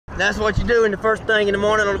That's what you do in the first thing in the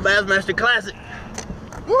morning on the Bassmaster Classic.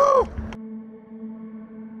 Woo!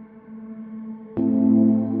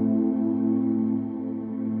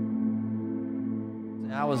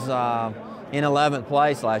 I was in 11th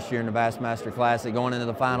place last year in the Bassmaster Classic. Going into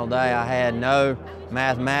the final day, I had no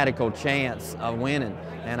mathematical chance of winning,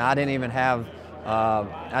 and I didn't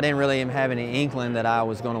really even have any inkling that I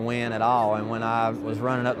was going to win at all. And when I was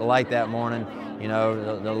running up the lake that morning, you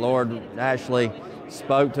know, the Lord actually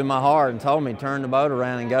spoke to my heart and told me, turn the boat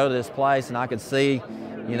around and go to this place. And I could see,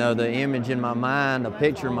 you know, the image in my mind, the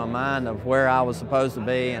picture in my mind of where I was supposed to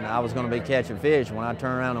be, and I was going to be catching fish. When I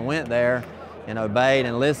turned around and went there and obeyed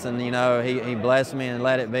and listened, you know, he blessed me and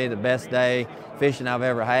let it be the best day fishing I've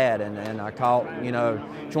ever had. And I caught, you know,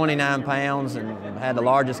 29 pounds and had the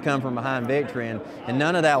largest come from behind victory. And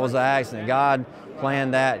none of that was an accident. God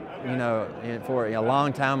planned that, you know, for a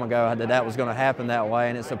long time ago, that was going to happen that way,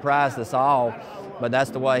 and it surprised us all. But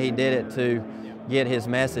that's the way he did it, to get his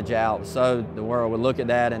message out so the world would look at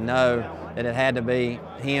that and know that it had to be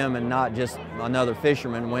him and not just another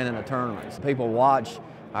fisherman winning a tournament. People watch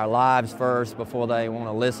our lives first before they want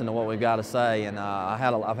to listen to what we've got to say. And I've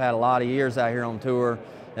had a lot of years out here on tour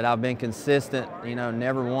that I've been consistent, you know,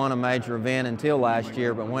 never won a major event until last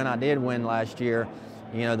year. But when I did win last year,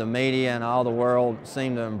 you know, the media and all the world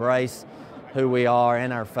seem to embrace who we are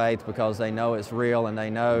and our faith, because they know it's real and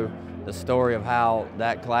they know the story of how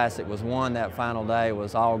that classic was won that final day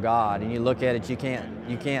was all God. And you look at it, you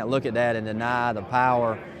can't look at that and deny the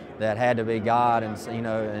power that had to be God, and, you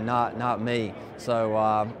know, and not me.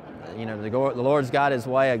 So you know, the Lord's got his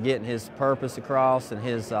way of getting his purpose across and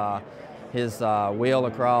his will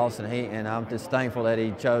across, and I'm just thankful that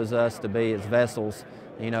he chose us to be his vessels,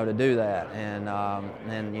 you know, to do that.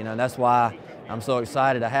 And you know, that's why I'm so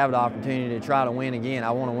excited to have the opportunity to try to win again. I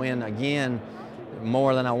want to win again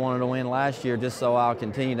more than I wanted to win last year, just so I'll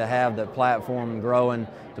continue to have the platform growing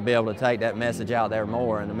to be able to take that message out there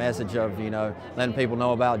more, and the message of, you know, letting people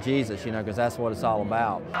know about Jesus, you know, because that's what it's all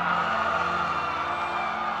about.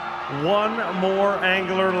 One more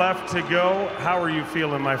angler left to go. How are you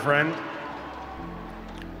feeling, my friend?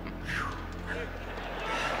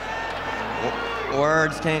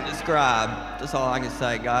 Words can't describe. That's all I can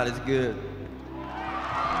say. God is good.